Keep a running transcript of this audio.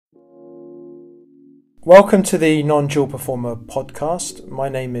Welcome to the Non-Dual Performer podcast. My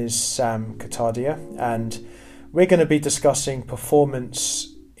name is Sam Katadia, and we're going to be discussing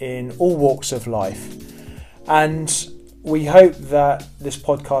performance in all walks of life. And we hope that this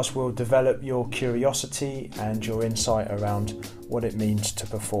podcast will develop your curiosity and your insight around what it means to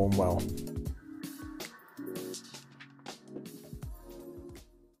perform well.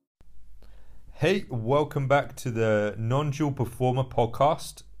 Hey, welcome back to the Non-Dual Performer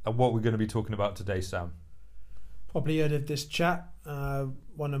podcast. And what we're going to be talking about today, Sam? Probably heard of this chap,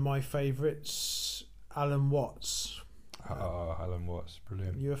 one of my favourites, Alan Watts. Alan Watts,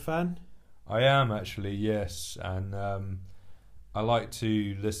 brilliant. You a fan? I am actually, yes. And I like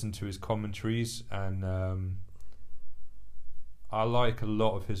to listen to his commentaries, and I like a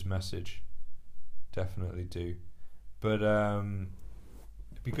lot of his message. Definitely do. But it'd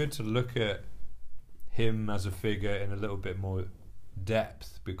be good to look at him as a figure in a little bit more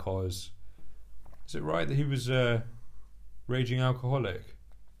depth, because is it right that he was a raging alcoholic?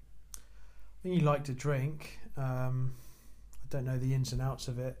 I think he liked to drink. I don't know the ins and outs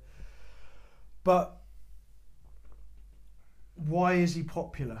of it, but why is he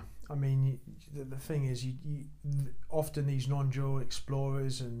popular? I mean, the thing is, you often these non-dual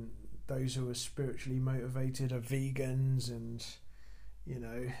explorers and those who are spiritually motivated are vegans and,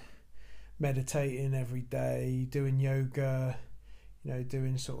 meditating every day, doing yoga,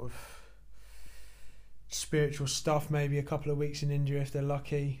 doing sort of spiritual stuff, maybe a couple of weeks in India if they're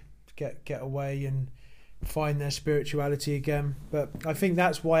lucky, to get away and find their spirituality again. But I think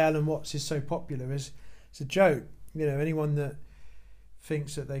that's why Alan Watts is so popular. It's a joke. Anyone that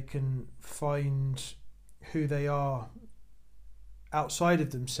thinks that they can find who they are outside of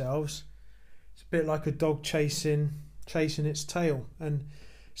themselves, it's a bit like a dog chasing its tail. And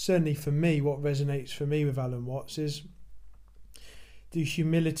certainly for me, what resonates for me with Alan Watts is the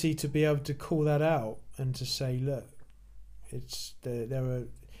humility to be able to call that out and to say, look, it's a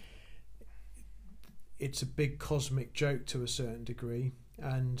big cosmic joke to a certain degree,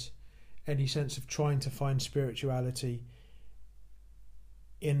 and any sense of trying to find spirituality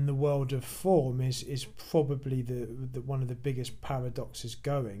in the world of form is probably the one of the biggest paradoxes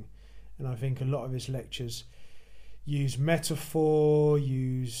going. And I think a lot of his lectures use metaphor,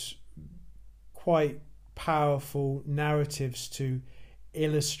 use quite powerful narratives to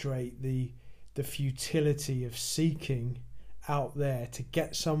illustrate the futility of seeking out there to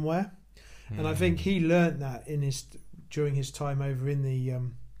get somewhere. And I think he learnt that during his time over in the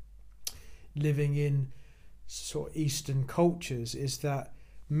living in sort of Eastern cultures, is that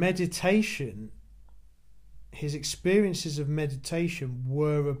meditation, his experiences of meditation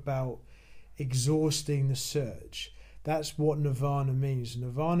were about exhausting the search. That's what nirvana means.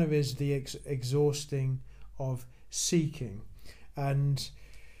 Nirvana is the exhausting of seeking. And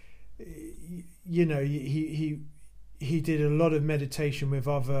he did a lot of meditation with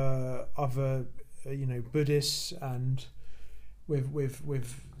other Buddhists and with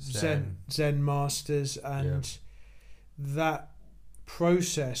Zen masters, and that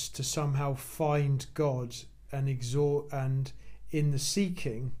process to somehow find God and in the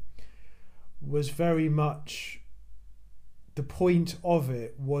seeking was very much the point of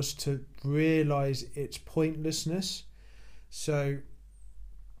it, was to realize its pointlessness. So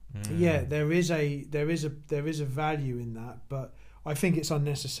there is a value in that, but I think it's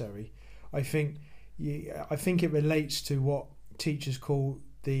unnecessary. I think it relates to what teachers call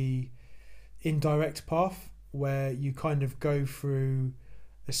the indirect path, where you kind of go through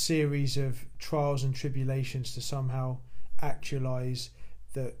a series of trials and tribulations to somehow actualize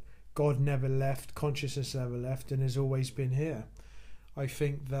that God never left, consciousness never left, and has always been here. I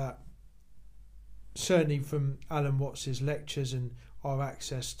think that certainly from Alan Watts's lectures and our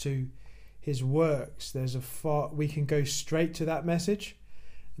access to his works, we can go straight to that message.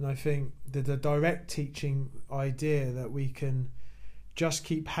 And I think that the direct teaching idea that we can just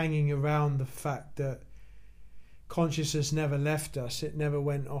keep hanging around the fact that consciousness never left us, it never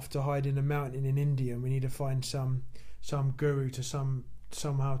went off to hide in a mountain in India, and we need to find some guru to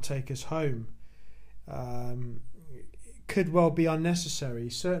somehow take us home, could well be unnecessary.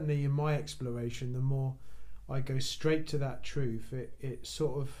 Certainly in my exploration, the more I go straight to that truth, it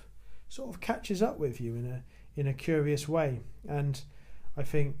sort of catches up with you in a curious way. And I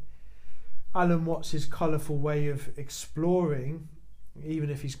think Alan Watts' colourful way of exploring, even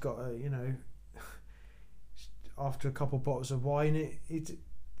if he's got after a couple of bottles of wine, it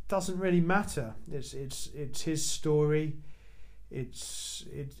doesn't really matter. It's his story.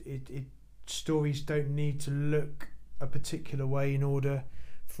 Stories don't need to look a particular way in order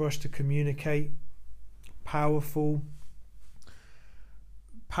for us to communicate powerful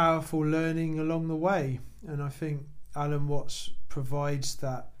powerful learning along the way. And I think Alan Watts provides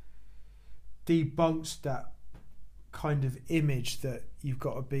that, debunks that kind of image that you've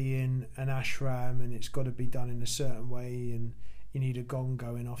got to be in an ashram and it's got to be done in a certain way, and you need a gong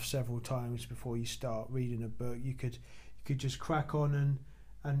going off several times before you start reading a book. You could just crack on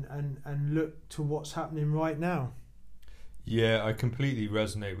and look to what's happening right now. Yeah, I completely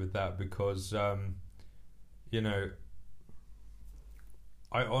resonate with that because, you know,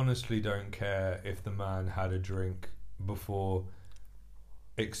 I honestly don't care if the man had a drink before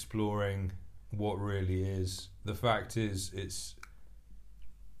exploring what really is. The fact is, it's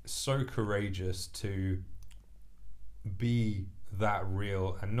so courageous to be that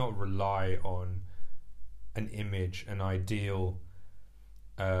real and not rely on an image, an ideal,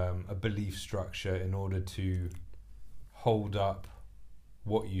 a belief structure in order to hold up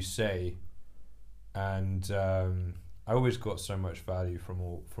what you say. And I always got so much value from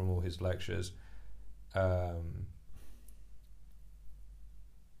all his lectures.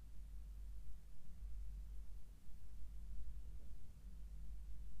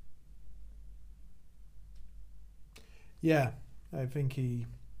 Yeah, I think he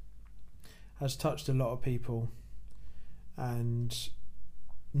has touched a lot of people, and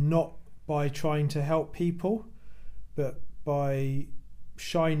not by trying to help people, but by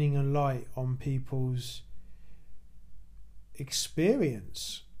shining a light on people's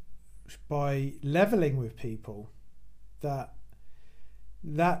experience, by leveling with people.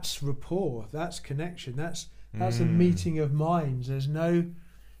 That's rapport, that's connection, that's a meeting of minds. There's no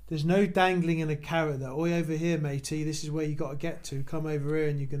dangling in a carrot that, oi, over here, matey, this is where you got to get to. Come over here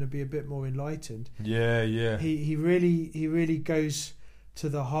and you're going to be a bit more enlightened. Yeah. He really goes to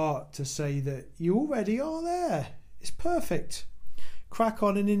the heart to say that you already are there. It's perfect. Crack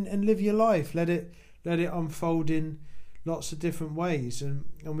on and live your life. Let it unfold in lots of different ways, and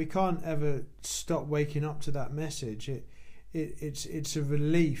we can't ever stop waking up to that message. It's a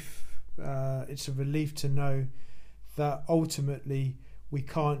relief. It's a relief to know that ultimately we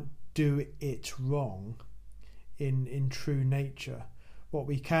can't do it wrong in true nature. What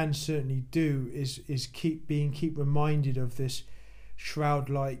we can certainly do is keep reminded of this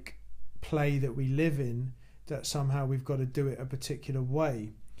shroud-like play that we live in, that somehow we've got to do it a particular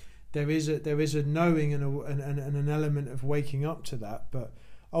way. There is a knowing and an element of waking up to that, but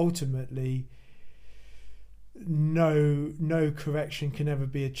ultimately no correction can ever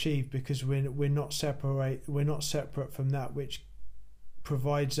be achieved, because we're not separate from that which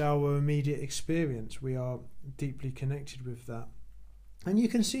provides our immediate experience. We are deeply connected with that, and you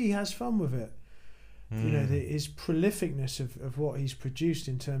can see he has fun with it. You know, his prolificness of what he's produced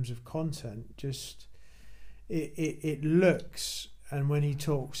in terms of content, just it looks, and when he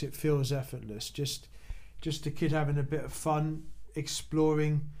talks it feels effortless, just a kid having a bit of fun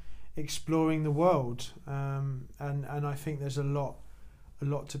exploring the world, and I think there's a lot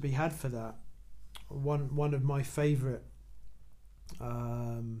to be had for that. One of my favourite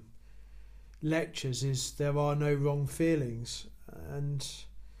lectures is "There Are No Wrong Feelings," and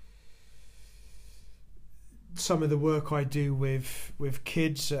some of the work I do with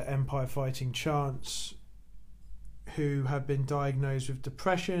kids at Empire Fighting Chants who have been diagnosed with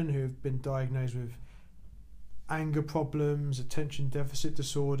depression, who have been diagnosed with anger problems, attention deficit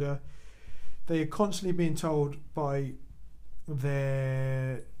disorder, they are constantly being told by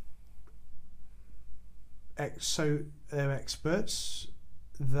their experts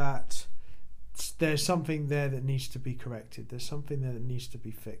that there's something there that needs to be corrected. There's something there that needs to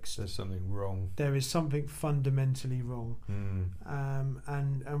be fixed. There's something wrong. There is something fundamentally wrong.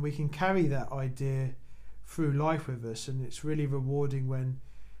 And we can carry that idea through life with us, and it's really rewarding when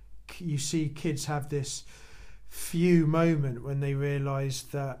you see kids have this few moment when they realise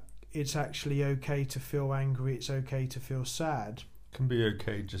that it's actually okay to feel angry, it's okay to feel sad. It can be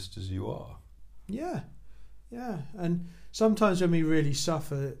okay just as you are. Yeah. And sometimes when we really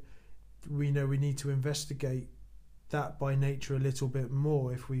suffer, we know we need to investigate that by nature a little bit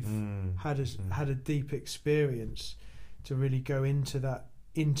more. If we've had a deep experience, to really go into that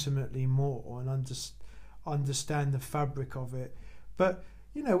intimately more and understand the fabric of it. But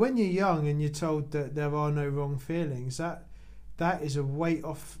you know, when you're young and you're told that there are no wrong feelings, that is a weight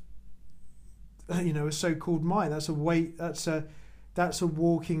off, you know, a so-called mind. That's a weight. That's a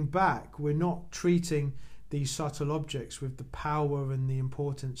walking back. We're not treating these subtle objects with the power and the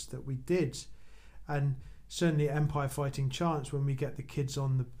importance that we did. And certainly at Empire Fighting Chants, when we get the kids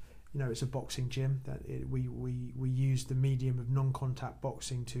on the, you know, it's a boxing gym, that we use the medium of non-contact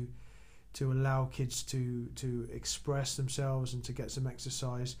boxing to allow kids to express themselves and to get some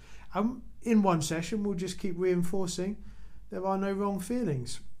exercise. In one session, we'll just keep reinforcing there are no wrong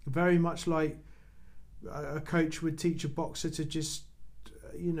feelings. Very much like a coach would teach a boxer to just,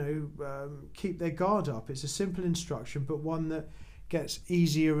 keep their guard up. It's a simple instruction, but one that gets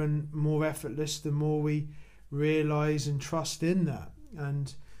easier and more effortless the more we realise and trust in that.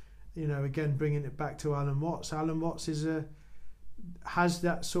 And, again, bringing it back to Alan Watts. Alan Watts has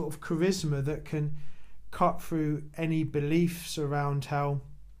that sort of charisma that can cut through any beliefs around how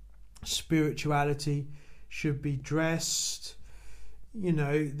spirituality should be dressed.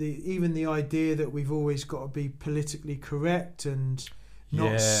 Even the idea that we've always got to be politically correct and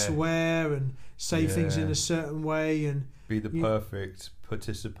not swear and say things in a certain way and be the perfect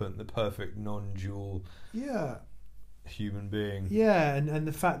participant, the perfect non-dual human being. Yeah, and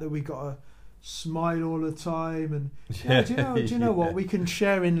the fact that we got to smile all the time and do you know what? We can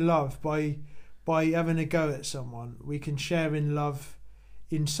share in love by having a go at someone. We can share in love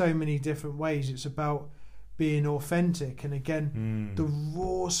in so many different ways. It's about being authentic, and again the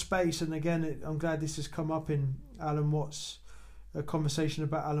raw space. And again, I'm glad this has come up in Alan Watts, a conversation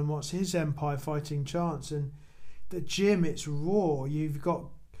about Alan Watts, his Empire Fighting Chance, and the gym. It's raw. You've got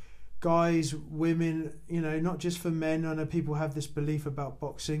guys, women, not just for men. I know people have this belief about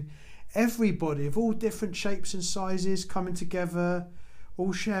boxing. Everybody of all different shapes and sizes coming together,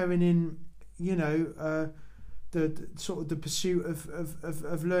 all sharing in the sort of the pursuit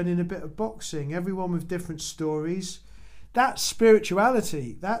of learning a bit of boxing. Everyone with different stories. That's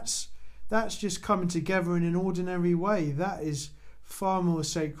spirituality. That's just coming together in an ordinary way. That is far more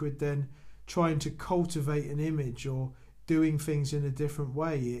sacred than trying to cultivate an image or doing things in a different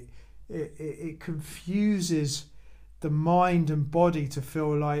way. It confuses the mind and body to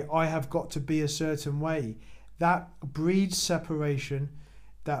feel like I have got to be a certain way. That breeds separation.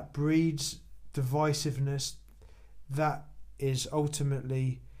 That breeds divisiveness. That is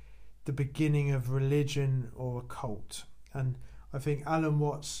ultimately the beginning of religion or a cult. And I think Alan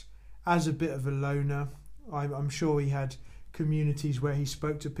Watts, as a bit of a loner, I'm sure he had communities where he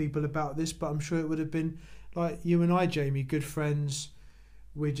spoke to people about this, but I'm sure it would have been like you and I, Jamie, good friends.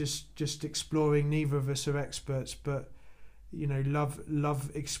 We're just exploring. Neither of us are experts, but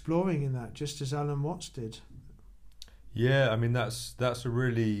love exploring in that, just as Alan Watts did. Yeah, I mean that's a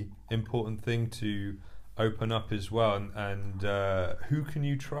really important thing to open up as well. And who can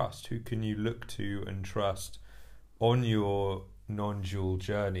you trust? Who can you look to and trust on your non-dual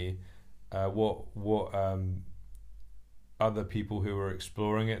journey? What other people who are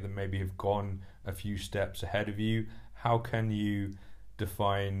exploring it that maybe have gone a few steps ahead of you? How can you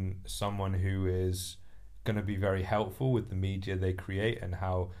define someone who is going to be very helpful with the media they create, and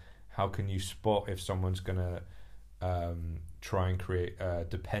how can you spot if someone's going to try and create a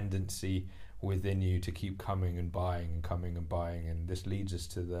dependency within you to keep coming and buying and coming and buying? And this leads us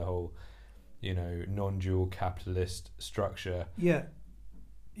to the whole non-dual capitalist structure.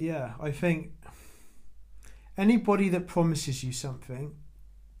 Yeah, I think anybody that promises you something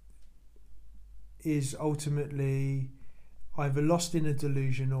is ultimately either lost in a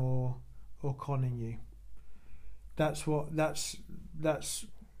delusion or conning you. That's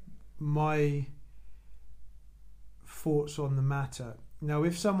my thoughts on the matter. Now,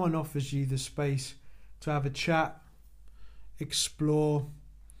 if someone offers you the space to have a chat, explore,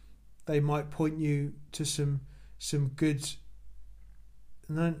 they might point you to some good.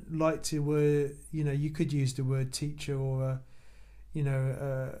 And I don't like to you could use the word teacher or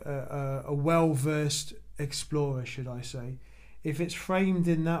a well-versed explorer, should I say. If it's framed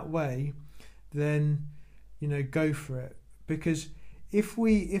in that way, then go for it. Because if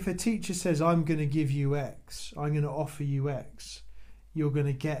a teacher says, I'm going to give you X, I'm going to offer you X, you're going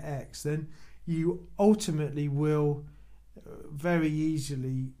to get X, then you ultimately will very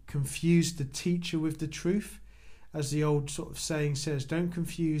easily confuse the teacher with the truth. As the old sort of saying says, don't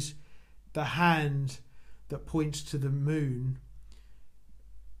confuse the hand that points to the moon.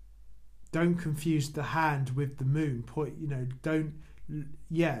 Don't confuse the hand with the moon. Don't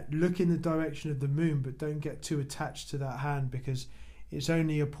look in the direction of the moon, but don't get too attached to that hand, because it's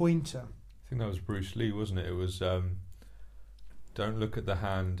only a pointer. I think that was Bruce Lee, wasn't it? It was don't look at the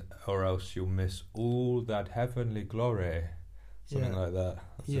hand or else you'll miss all that heavenly glory. Something like that.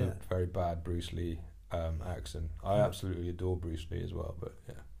 That's a very bad Bruce Lee accent. I absolutely adore Bruce Lee as well, but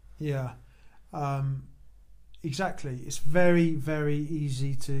exactly. It's very, very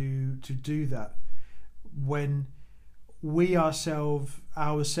easy to do that when we ourselves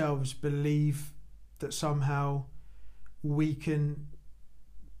believe that somehow we can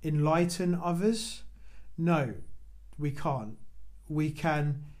enlighten others. No, we can't. We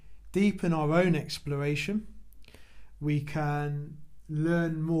can deepen our own exploration. We can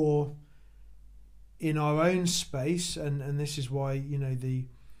learn more in our own space, and this is why, you know, I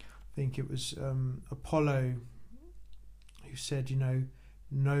think it was Apollo who said, you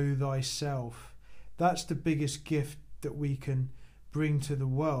know thyself. That's the biggest gift that we can bring to the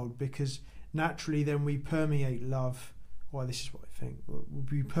world, because naturally then we permeate love. Well, this is what I think.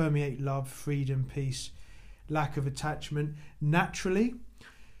 We permeate love, freedom, peace, lack of attachment. Naturally,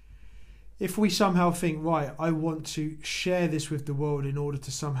 if we somehow think, right, I want to share this with the world in order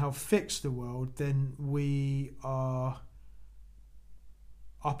to somehow fix the world, then we are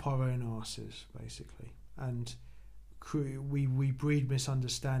up our own arses, basically. And we breed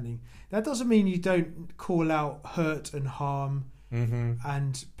misunderstanding. That doesn't mean you don't call out hurt and harm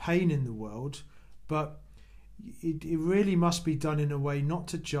and pain in the world, but it really must be done in a way not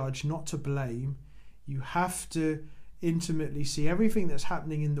to judge, not to blame. You have to intimately see everything that's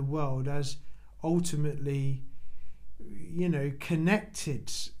happening in the world as ultimately, you know,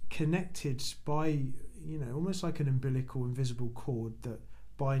 connected by, you know, almost like an umbilical invisible cord that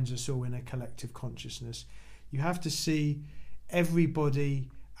binds us all in a collective consciousness. You have to see everybody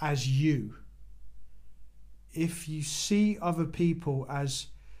as you. If you see other people as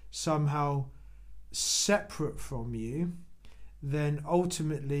somehow separate from you, then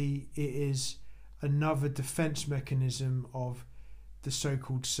ultimately it is another defense mechanism of the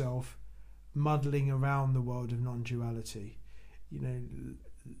so-called self muddling around the world of non-duality. You know,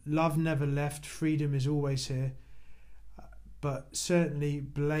 love never left, freedom is always here, but certainly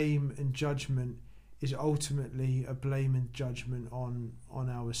blame and judgment is ultimately a blame and judgment on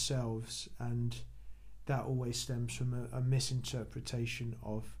ourselves, and that always stems from a misinterpretation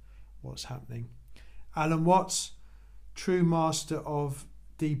of what's happening. Alan Watts, true master of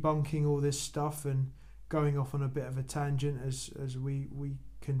debunking all this stuff and going off on a bit of a tangent as we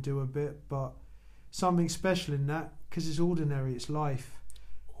can do a bit, but something special in that, because it's ordinary, it's life.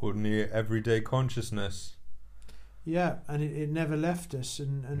 Ordinary everyday consciousness. Yeah, and it never left us,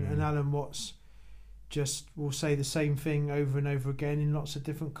 and Alan Watts just will say the same thing over and over again in lots of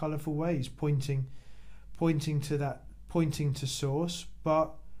different colourful ways, pointing to source,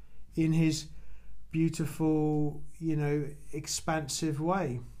 but in his beautiful, you know, expansive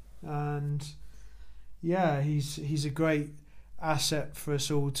way. And yeah, he's a great asset for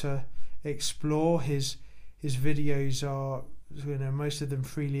us all to explore. His videos are, you know, most of them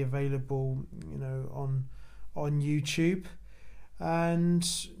freely available, you know, on YouTube. And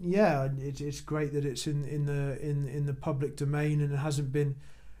yeah, it's great that it's in the public domain and it hasn't been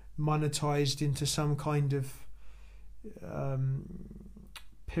monetized into some kind of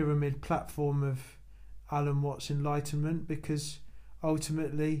pyramid platform of Alan Watts enlightenment, because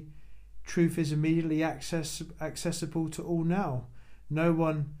ultimately truth is immediately accessible to all now. No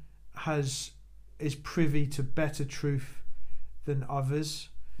one is privy to better truth than others.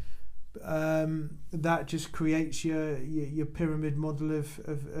 That just creates your pyramid model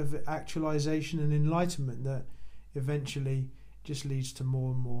of actualization and enlightenment that eventually just leads to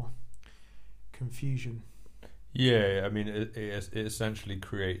more and more confusion. Yeah, I mean, it essentially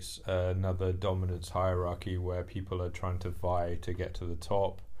creates another dominance hierarchy where people are trying to vie to get to the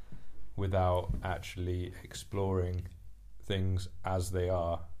top without actually exploring things as they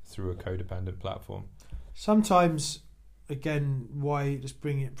are through a codependent platform. Sometimes, again, why just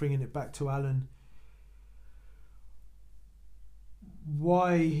bringing it back to Alan,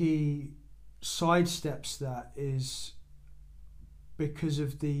 why he sidesteps that is because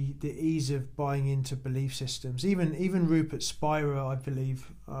of the ease of buying into belief systems. Even Rupert Spira, I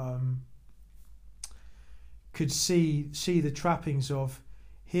believe, could see the trappings of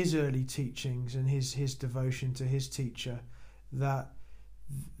his early teachings and his devotion to his teacher, that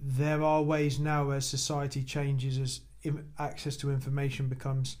there are ways now as society changes, as access to information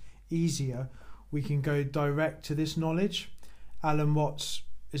becomes easier, we can go direct to this knowledge. Alan Watts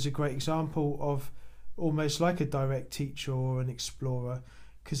is a great example of almost like a direct teacher or an explorer,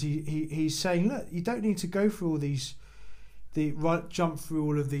 because he's saying, look, you don't need to go through all jump through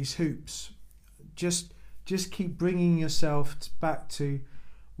all of these hoops. Just keep bringing yourself back to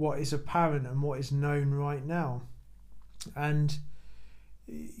what is apparent and what is known right now, and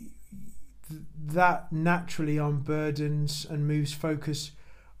that naturally unburdens and moves focus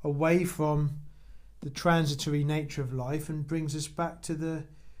away from the transitory nature of life and brings us back to the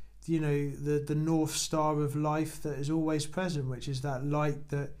North Star of life that is always present, which is that light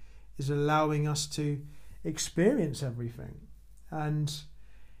that is allowing us to experience everything. And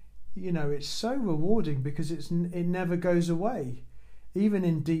you know, it's so rewarding because it never goes away. Even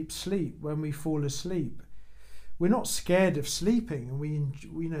in deep sleep, when we fall asleep, we're not scared of sleeping, and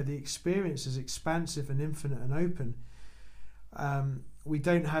we know the experience is expansive and infinite and open. We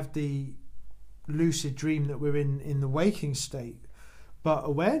don't have the lucid dream that we're in the waking state, but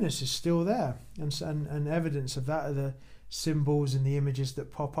awareness is still there, and evidence of that are the symbols and the images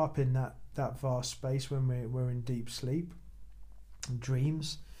that pop up in that vast space when we're in deep sleep and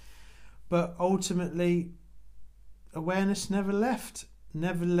dreams. But ultimately, awareness never left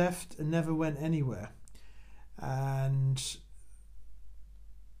and never went anywhere. And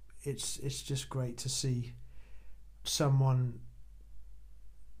it's just great to see someone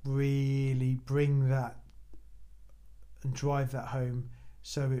really bring that and drive that home,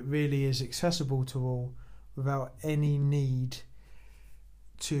 so it really is accessible to all without any need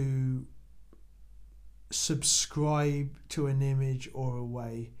to subscribe to an image or a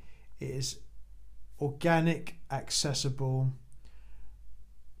way. It is organic, accessible,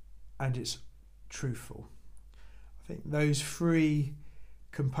 and it's truthful. I think those three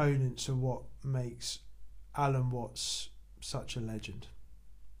components are what makes Alan Watts such a legend.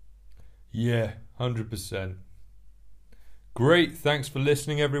 Yeah, 100%. Great, thanks for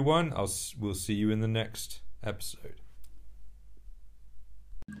listening, everyone. We'll see you in the next episode.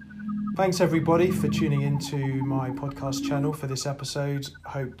 Thanks everybody for tuning into my podcast channel for this episode.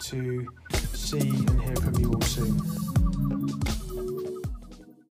 Hope to see